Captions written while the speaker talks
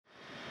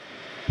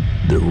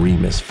The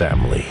Remus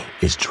family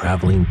is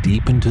traveling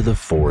deep into the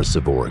forests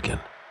of Oregon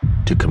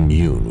to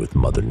commune with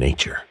Mother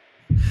Nature.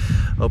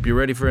 Hope you're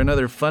ready for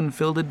another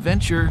fun-filled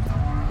adventure.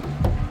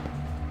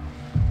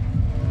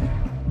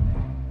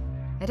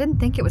 I didn't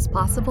think it was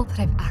possible that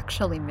I've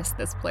actually missed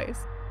this place.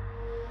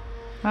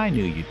 I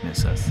knew you'd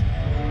miss us.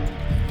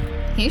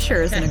 He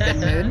sure is in a good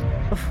mood.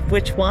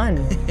 Which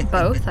one?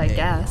 Both, I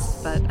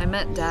guess, but I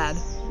meant Dad.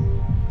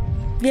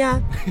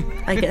 Yeah,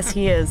 I guess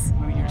he is.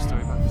 Want to hear a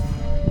story about this?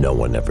 No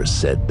one ever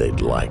said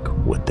they'd like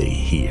what they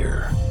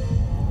hear.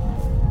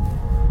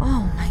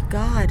 Oh my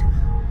God.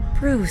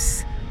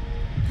 Bruce,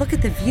 look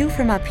at the view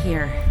from up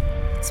here.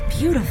 It's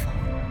beautiful.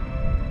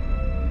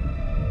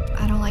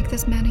 I don't like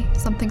this, Manny.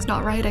 Something's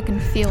not right. I can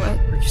feel it.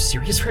 Are you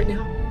serious right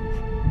now?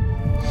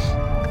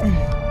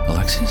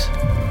 Alexis,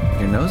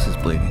 your nose is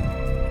bleeding.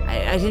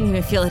 I didn't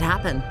even feel it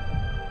happen.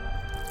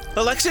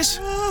 Alexis?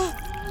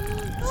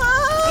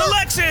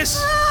 Alexis!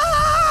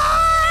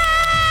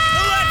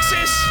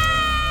 Alexis!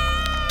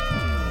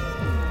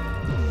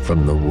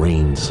 From the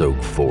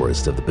rain-soaked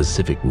forest of the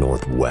Pacific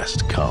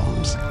Northwest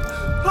comes